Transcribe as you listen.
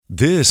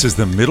This is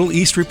the Middle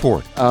East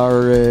Report.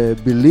 Our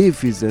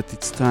belief is that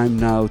it's time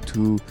now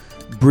to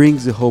bring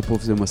the hope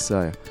of the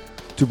Messiah,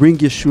 to bring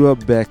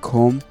Yeshua back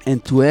home,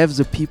 and to have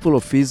the people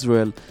of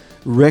Israel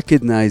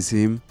recognize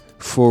him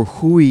for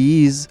who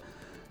he is,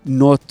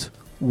 not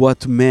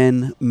what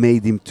man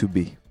made him to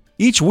be.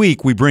 Each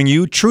week, we bring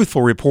you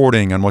truthful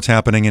reporting on what's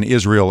happening in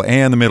Israel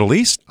and the Middle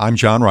East. I'm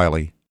John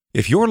Riley.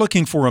 If you're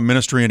looking for a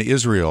ministry in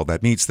Israel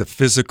that meets the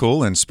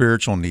physical and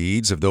spiritual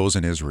needs of those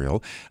in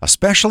Israel,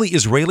 especially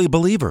Israeli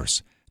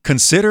believers,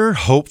 consider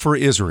Hope for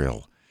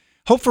Israel.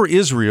 Hope for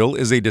Israel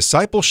is a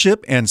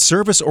discipleship and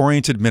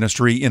service-oriented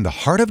ministry in the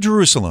heart of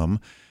Jerusalem,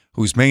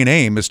 whose main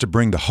aim is to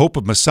bring the hope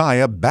of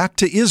Messiah back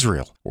to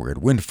Israel, where it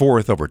went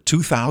forth over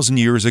 2,000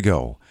 years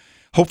ago.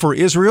 Hope for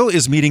Israel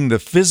is meeting the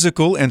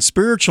physical and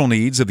spiritual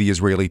needs of the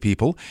Israeli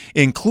people,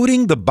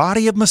 including the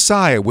body of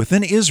Messiah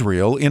within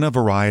Israel in a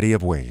variety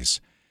of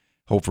ways.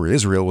 Hope for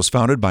Israel was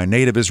founded by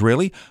native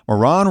Israeli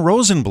Moran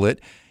Rosenblit.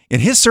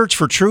 In his search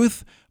for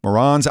truth,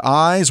 Moran's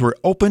eyes were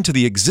open to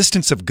the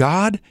existence of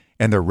God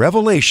and the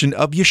revelation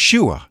of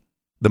Yeshua,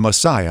 the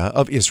Messiah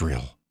of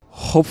Israel.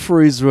 Hope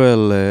for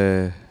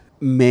Israel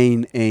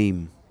main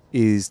aim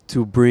is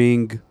to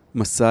bring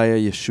Messiah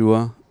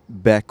Yeshua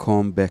back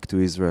home, back to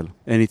Israel.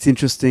 And it's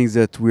interesting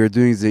that we are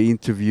doing the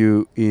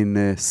interview in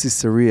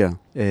Caesarea,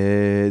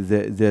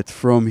 that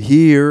from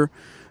here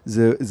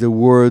the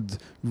word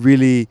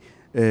really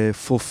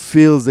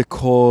fulfills the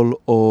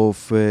call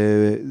of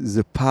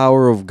the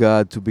power of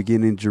God to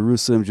begin in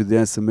Jerusalem, Judea,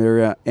 and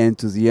Samaria, and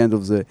to the end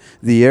of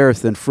the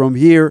earth. And from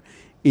here,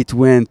 it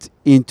went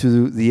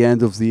into the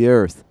end of the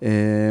earth.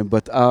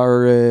 But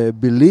our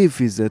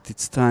belief is that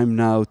it's time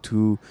now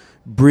to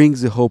bring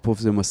the hope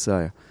of the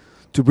Messiah,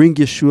 to bring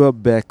Yeshua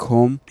back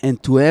home,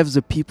 and to have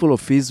the people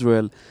of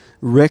Israel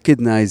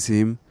recognize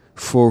him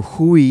for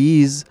who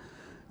he is,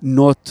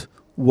 not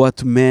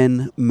what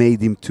man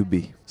made him to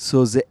be.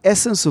 So the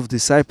essence of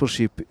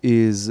discipleship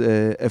is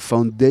a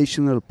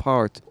foundational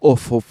part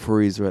of Hope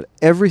for Israel.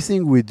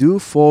 Everything we do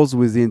falls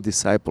within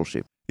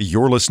discipleship.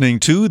 You're listening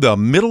to the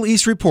Middle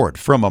East Report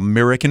from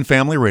American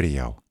Family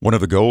Radio. One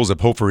of the goals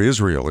of Hope for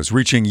Israel is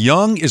reaching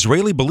young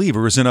Israeli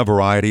believers in a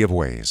variety of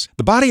ways.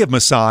 The body of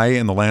Messiah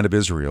in the land of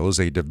Israel is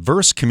a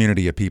diverse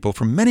community of people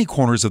from many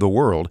corners of the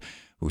world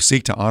who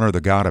seek to honor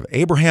the God of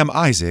Abraham,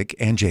 Isaac,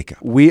 and Jacob.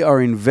 We are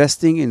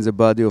investing in the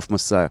body of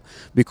Messiah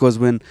because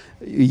when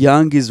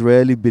young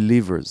Israeli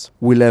believers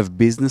will have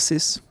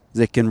businesses,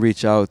 they can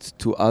reach out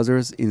to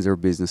others in their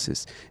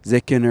businesses.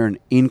 They can earn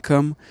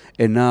income,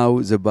 and now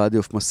the body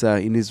of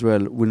Messiah in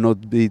Israel will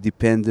not be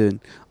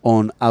dependent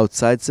on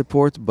outside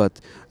support, but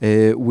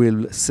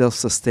will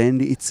self-sustain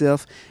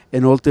itself.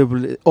 And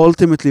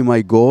ultimately,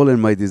 my goal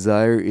and my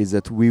desire is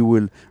that we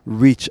will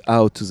reach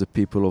out to the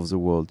people of the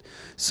world.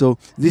 So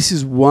this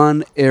is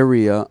one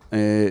area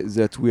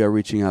that we are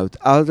reaching out.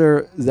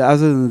 Other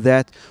than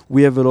that,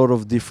 we have a lot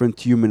of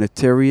different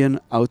humanitarian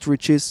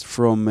outreaches,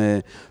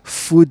 from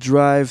food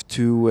drive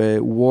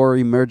to war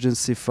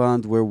emergency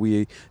fund, where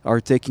we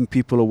are taking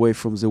people away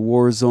from the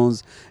war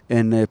zones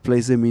and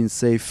place them in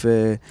safe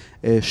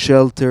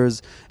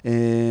shelters,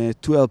 to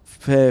help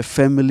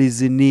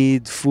families in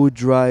need, food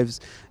drives,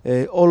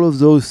 all of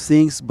those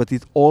things, but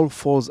it all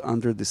falls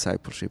under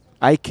discipleship.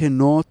 I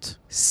cannot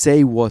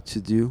say what to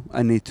do.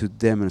 I need to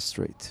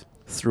demonstrate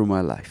through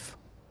my life.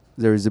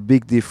 There is a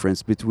big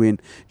difference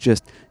between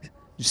just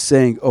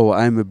saying, oh,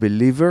 I'm a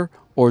believer,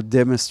 or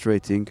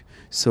demonstrating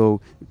so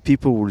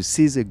people will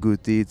see the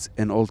good deeds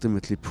and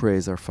ultimately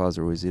praise our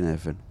Father who is in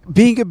heaven.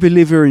 Being a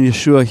believer in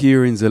Yeshua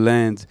here in the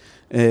land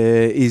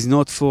is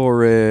not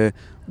for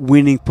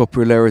winning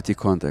popularity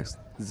contest.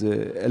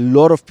 A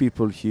lot of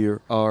people here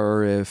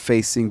are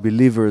facing,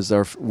 believers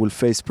will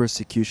face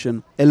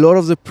persecution. A lot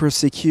of the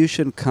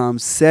persecution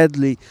comes,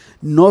 sadly,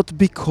 not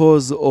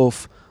because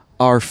of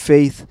our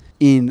faith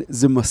in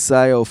the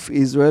Messiah of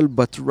Israel,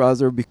 but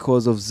rather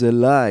because of the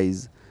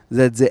lies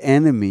that the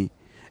enemy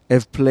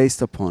have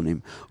placed upon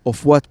him,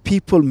 of what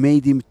people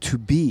made him to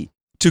be.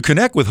 To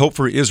connect with Hope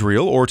for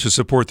Israel or to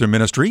support their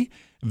ministry,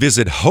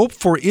 visit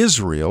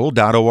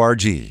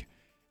hopeforisrael.org.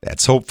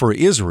 That's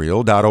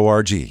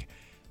hopeforisrael.org.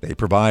 They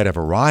provide a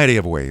variety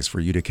of ways for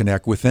you to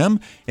connect with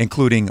them,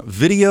 including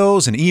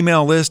videos, an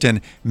email list,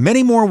 and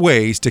many more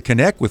ways to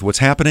connect with what's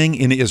happening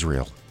in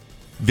Israel.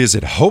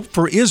 Visit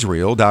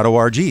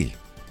hopeforisrael.org.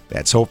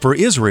 That's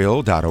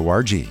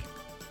hopeforisrael.org.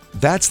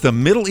 That's the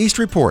Middle East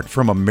Report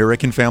from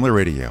American Family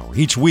Radio,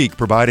 each week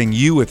providing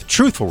you with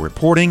truthful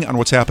reporting on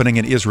what's happening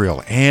in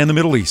Israel and the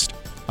Middle East.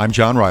 I'm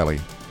John Riley.